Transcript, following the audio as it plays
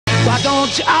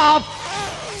Don't you all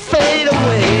fade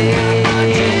away.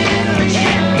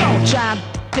 Don't try to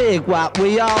dig what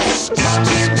we all say.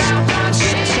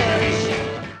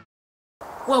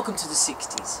 Welcome to the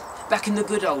 60s. Back in the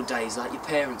good old days, like your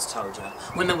parents told you,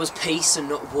 when there was peace and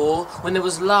not war, when there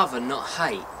was love and not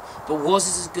hate. But was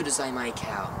it as good as they make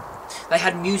out? They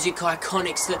had music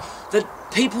iconics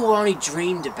that people only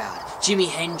dreamed about. Jimi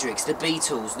Hendrix, the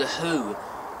Beatles, the Who,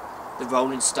 the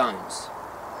Rolling Stones.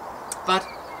 But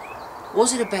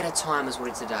was it a better time as what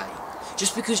it is today?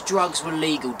 Just because drugs were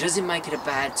legal, does it make it a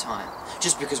bad time?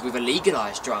 Just because we've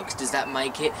legalised drugs, does that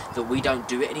make it that we don't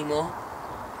do it anymore?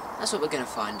 That's what we're going to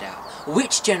find out.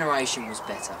 Which generation was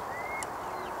better?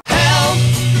 Help!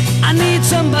 I need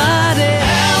somebody.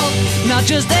 Help! Not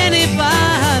just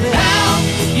anybody. Help!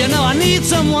 You know I need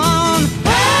someone.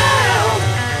 Help!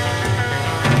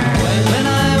 When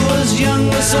I was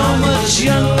younger, so much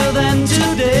younger than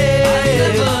today,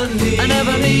 I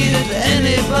never needed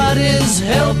anybody's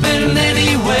help in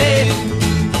any way.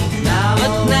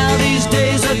 But now these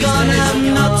days are gone,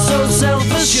 I'm not so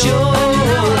self-assured.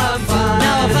 Now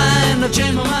I find I've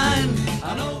changed my mind.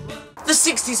 The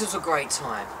 60s was a great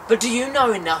time, but do you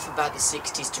know enough about the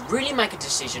 60s to really make a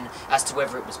decision as to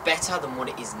whether it was better than what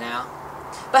it is now?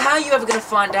 But how are you ever going to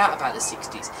find out about the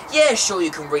 60s? Yeah, sure,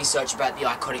 you can research about the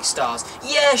iconic stars.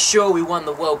 Yeah, sure, we won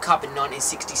the World Cup in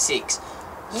 1966.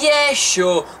 Yeah,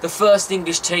 sure, the first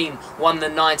English team won the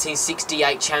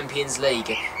 1968 Champions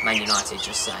League. Man United,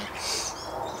 just saying.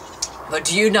 But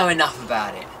do you know enough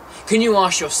about it? Can you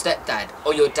ask your stepdad,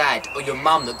 or your dad, or your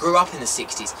mum that grew up in the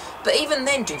 60s? But even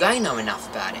then, do they know enough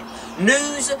about it?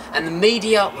 News and the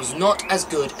media was not as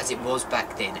good as it was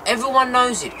back then. Everyone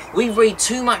knows it. We read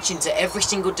too much into every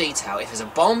single detail. If there's a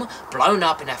bomb blown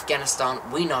up in Afghanistan,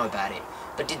 we know about it.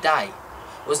 But did they?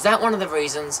 Was that one of the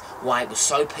reasons why it was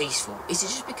so peaceful? Is it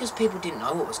just because people didn't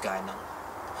know what was going on?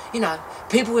 You know,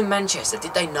 people in Manchester,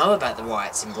 did they know about the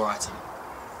riots in Brighton?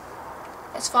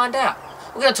 Let's find out.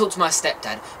 We're going to talk to my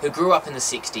stepdad, who grew up in the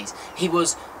 60s. He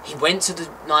went to the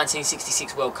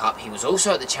 1966 World Cup. He was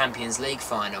also at the Champions League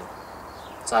final.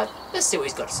 So, let's see what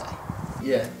he's got to say.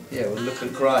 Yeah, well look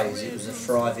at Grays. It was a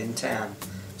thriving town. It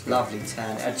was a lovely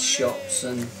town. It had shops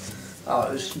and, it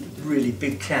was a really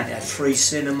big town. It had 3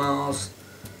 cinemas.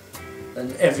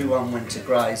 And everyone went to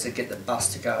Grays. They'd get the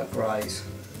bus to go to Grays.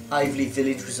 Aveley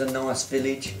Village was a nice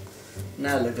village.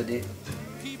 Now look at it.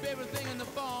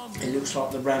 It looks like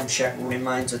the ramshackle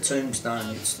remains of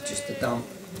Tombstone. It's just a dump.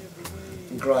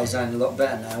 And Grays ain't a lot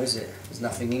better now, is it? There's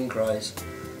nothing in Grays.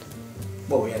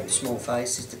 Well, we had the Small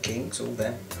Faces, the Kinks, all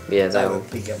them. Yeah, they were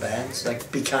bigger bands. They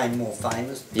became more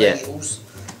famous. Yeah. Beatles,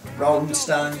 Rolling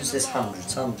Stones. There's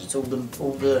hundreds. All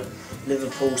the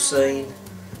Liverpool scene.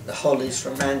 The Hollies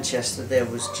from Manchester, there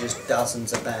was just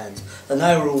dozens of bands. And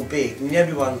they were all big, and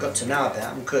everyone got to know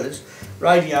about them because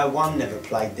Radio 1 never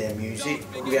played their music,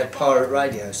 but we had pirate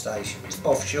radio stations,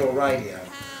 offshore radio.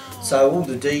 So all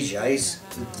the DJs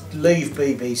leave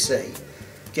BBC,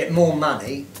 get more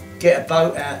money, get a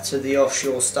boat out to the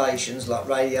offshore stations like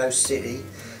Radio City,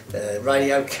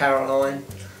 Radio Caroline,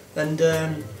 and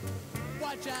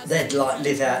they'd like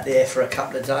live out there for a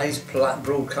couple of days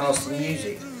broadcasting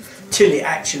music. Till it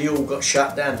actually all got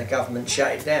shut down, the government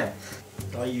shut it down.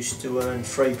 I used to earn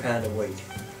 £3 a week.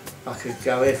 I could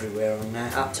go everywhere on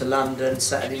that, up to London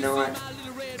Saturday night,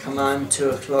 come home 2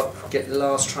 o'clock, get the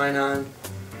last train home.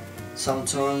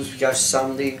 Sometimes we go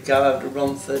Sunday, go over to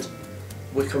Romford,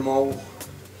 Wickham Hall,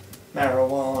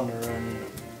 marijuana, and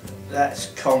that's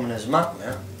common as muck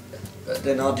now. But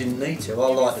then I didn't need to, I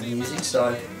like the music,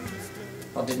 so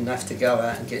I didn't have to go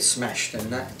out and get smashed and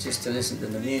that, just to listen to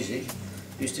the music.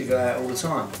 Used to go out all the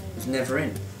time, it was never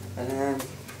in. And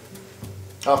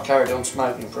I've carried on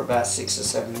smoking for about 6 or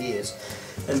 7 years.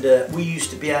 And we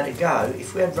used to be able to go,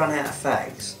 if we had run out of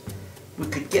fags, we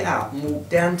could get up and walk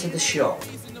down to the shop,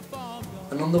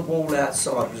 and on the wall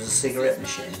outside was a cigarette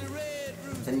machine.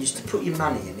 And you used to put your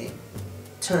money in it,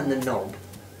 turn the knob,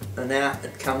 and out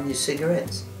would come your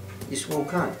cigarettes. You just walk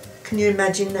home. Can you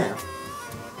imagine now?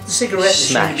 The cigarette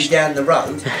machine would be down the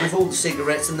road with all the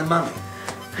cigarettes and the money.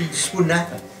 It just wouldn't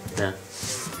happen. No.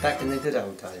 Back in the good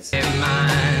old days.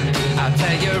 Mine, I'll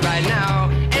tell you right now,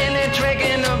 any trick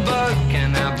in the book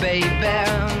and I baby,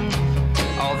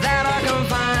 all that I can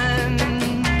find.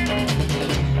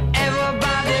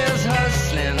 Everybody's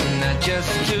hustling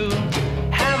just to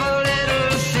have a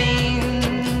little scene.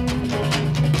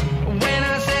 When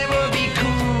I say we'll be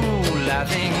cool, I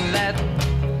think that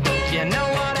you know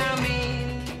what I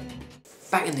mean.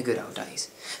 Back in the good old days.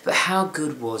 But how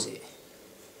good was it?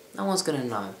 No one's going to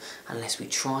know unless we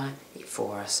try it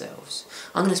for ourselves.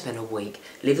 I'm going to spend a week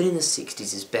living in the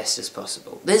 60s as best as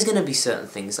possible. There's going to be certain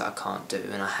things that I can't do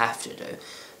and I have to do,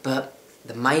 but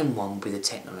the main one will be the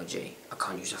technology. I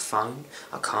can't use a phone,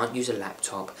 I can't use a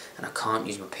laptop, and I can't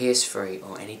use my PS3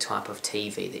 or any type of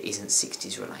TV that isn't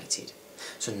 60s related.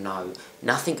 So no,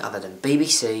 nothing other than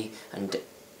BBC and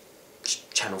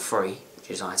Channel 3, which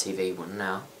is ITV one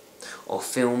now, or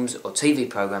films or TV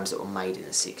programmes that were made in the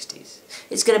 60s.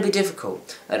 It's going to be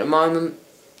difficult. At the moment,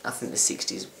 I think the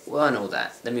 60s weren't all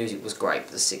that. The music was great,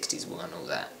 but the 60s weren't all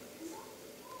that.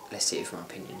 Let's see if my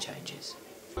opinion changes.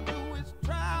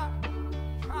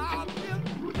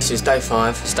 This is day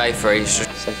 5, it's day 3,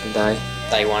 second day,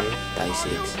 day 1, day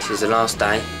 6. This is the last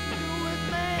day.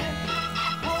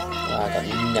 I got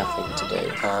nothing to do.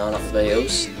 I like the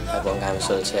Beatles, had one game of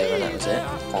solitaire and that was it.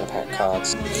 Found a pack of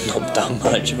cards. Not done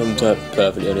much if I'm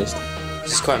perfectly honest.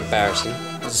 This is quite embarrassing.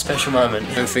 It's a special moment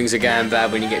when things are going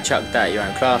bad when you get chucked out of your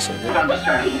own classroom. Life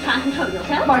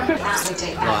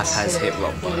has hit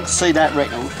rock bottom. See that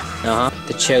record?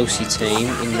 The Chelsea team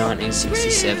in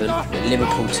 1967, the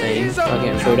Liverpool team. I'm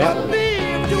getting through that one.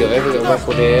 We've got every little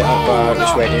record here, up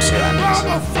just ready to see what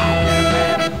happens.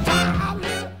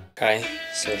 Okay,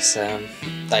 so it's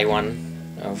day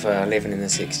 1 of living in the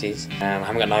 60s. I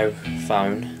haven't got no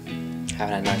phone.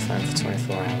 Haven't had no phone for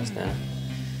 24 hours now.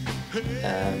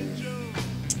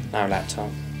 No laptop,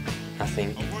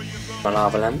 nothing. My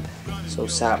lava lamp, it's all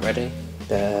set up ready.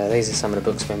 These are some of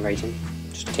the books I've been reading,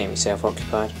 just to keep myself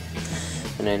occupied.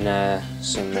 And then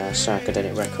some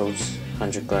psychedelic records,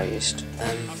 100 greatest.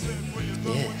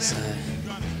 Yeah, so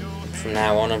from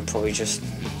now on I'll probably just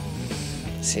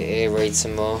sit here, read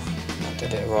some more, I'll do a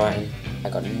bit of writing. I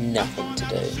got nothing to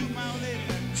do.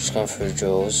 Just going through the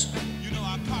drawers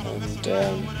and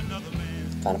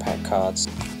found a pack of cards.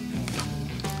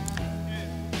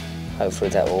 Hopefully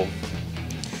that will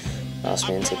last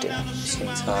me into dinner. So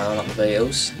I like the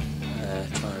Beatles,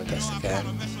 trying the best I can.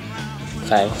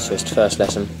 Okay, so it's the first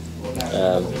lesson.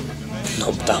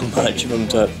 Not done much if I'm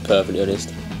perfectly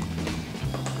honest.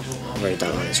 I really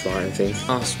don't like this writing thing.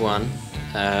 Last one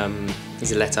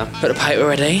is a letter. Got the paper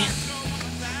ready.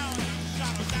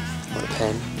 Got a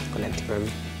pen, got an empty room.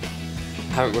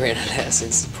 I haven't written a letter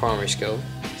since primary school,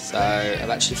 so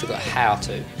I've actually forgot how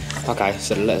to. Okay,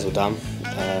 so the letter's all done.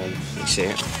 You see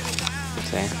it.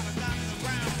 Okay.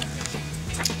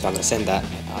 So I'm going to send that.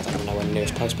 I don't even know when the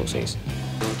nearest post box is.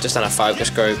 Just done a focus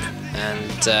group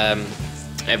and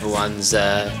everyone's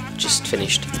just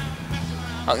finished.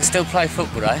 I can still play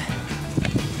football though.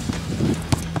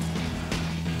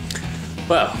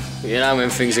 Well, you know when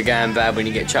things are going bad when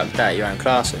you get chucked out of your own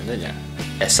classroom, don't you?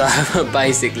 Yeah, so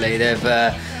basically they've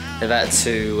had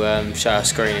to show a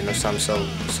screening of some sort,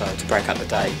 so to break up the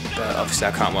day, but obviously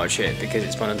I can't watch it because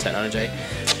it's modern technology.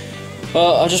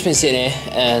 Well, I've just been sitting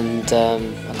here and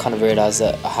I kind of realised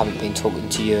that I haven't been talking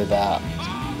to you about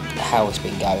how it's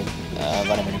been going. I've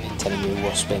only really been telling you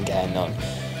what's been going on.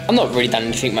 I've not really done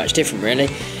anything much different really.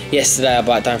 Yesterday I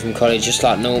biked down from college just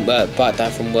like normal, biked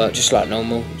down from work just like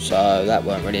normal, so that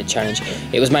weren't really a challenge.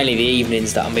 It was mainly the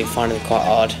evenings that I've been finding quite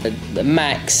hard. The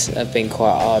Macs have been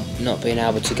quite hard, not being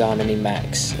able to go on any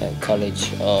Macs at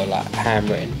college or like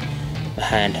handwritten. My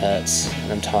hand hurts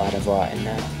and I'm tired of writing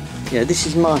now. Yeah, this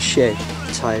is my shed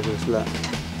tables, look.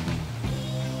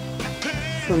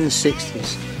 From the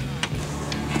 60s.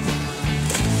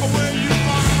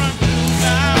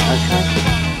 Okay.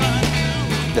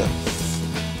 Look.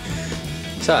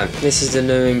 So, this is the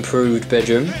new improved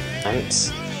bedroom.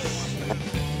 Thanks.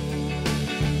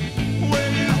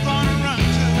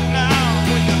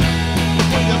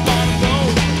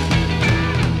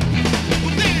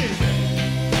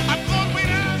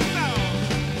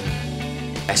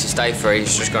 This is day 3,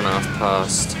 it's just gone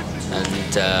past,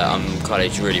 and I'm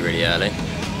college really early.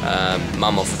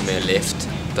 Mum offered me a lift,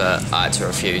 but I had to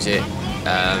refuse it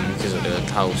because of the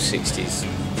whole 60s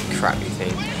crappy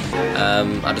thing.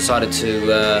 I decided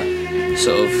to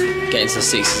sort of get into the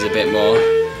 60s a bit more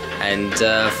and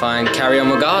carry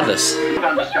on regardless.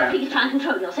 Please try and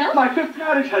control yourself. My 5th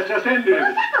marriage has just ended.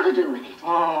 What's that got to do with it?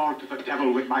 Oh, to the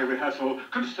devil with my rehearsal.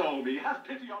 Console me. Have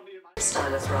pity on me.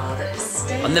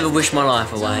 I never wish my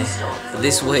life away, but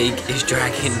this week is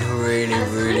dragging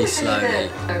really slowly.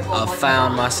 I've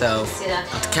found myself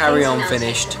to carry on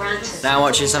finished. Now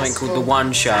watching something called The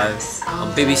One Show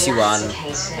on BBC One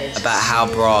about how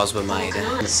bras were made.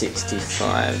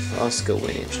 65, our school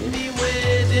winning actually.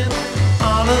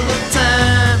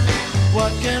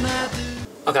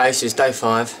 Okay, so it's day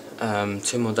 5,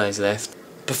 2 more days left.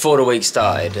 before the week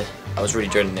started, I was really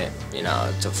dreading it. You know,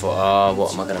 I thought, oh,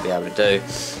 what am I going to be able to do?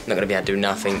 I'm not going to be able to do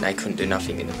nothing. They couldn't do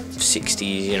nothing in the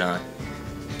 60s, you know.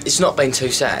 It's not been too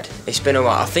sad. It's been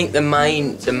alright. I think the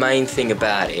main thing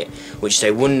about it, which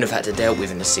they wouldn't have had to deal with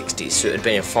in the 60s, so it would have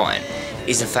been fine,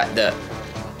 is the fact that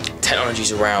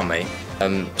technology's around me.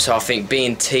 So I think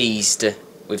being teased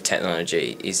with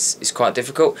technology is quite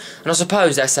difficult, and I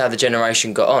suppose that's how the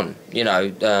generation got on. You know,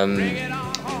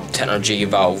 technology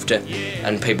evolved,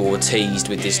 and people were teased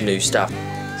with this new stuff.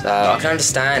 So I can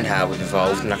understand how we've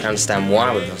evolved, and I can understand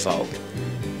why we've evolved.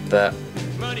 But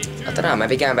I don't know.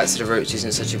 Maybe going back to the roots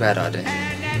isn't such a bad idea.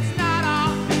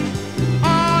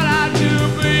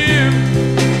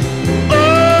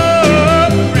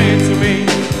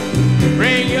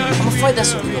 I'm afraid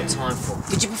that's all we've got time for.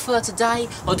 Did you prefer today,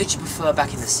 or did you prefer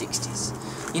back in the 60s?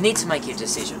 You need to make your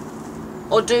decision.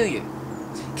 Or do you?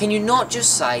 Can you not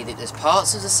just say that there's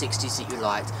parts of the 60s that you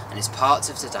liked, and there's parts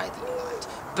of today that you liked?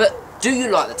 But do you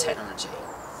like the technology?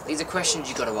 These are questions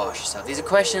you've got to ask yourself. These are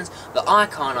questions that I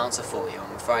can't answer for you,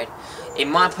 I'm afraid. In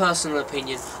my personal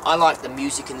opinion, I like the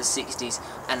music in the 60s,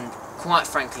 and quite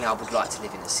frankly, I would like to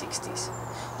live in the 60s.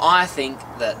 I think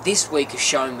that this week has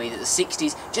shown me that the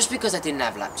 60s, just because they didn't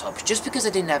have laptops, just because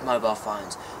they didn't have mobile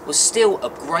phones, was still a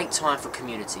great time for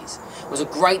communities. It was a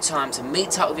great time to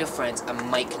meet up with your friends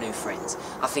and make new friends.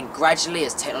 I think gradually,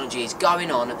 as technology is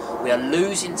going on, we are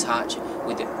losing touch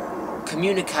with the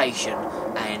communication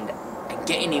and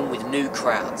getting in with new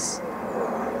crowds.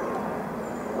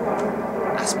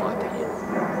 That's my opinion.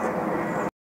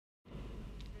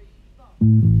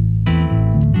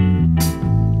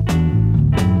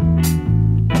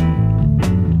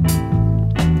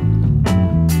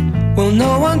 Well,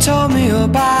 no one told me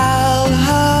about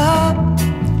her,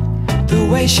 the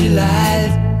way she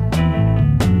lied.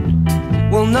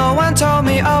 Well, no one told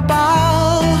me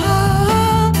about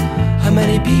her, how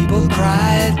many people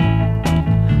cried.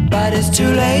 But it's too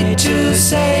late to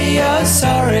say you're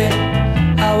sorry.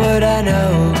 How would I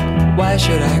know? Why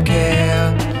should I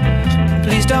care?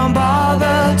 Please don't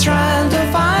bother trying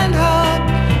to find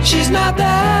her. She's not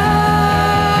there.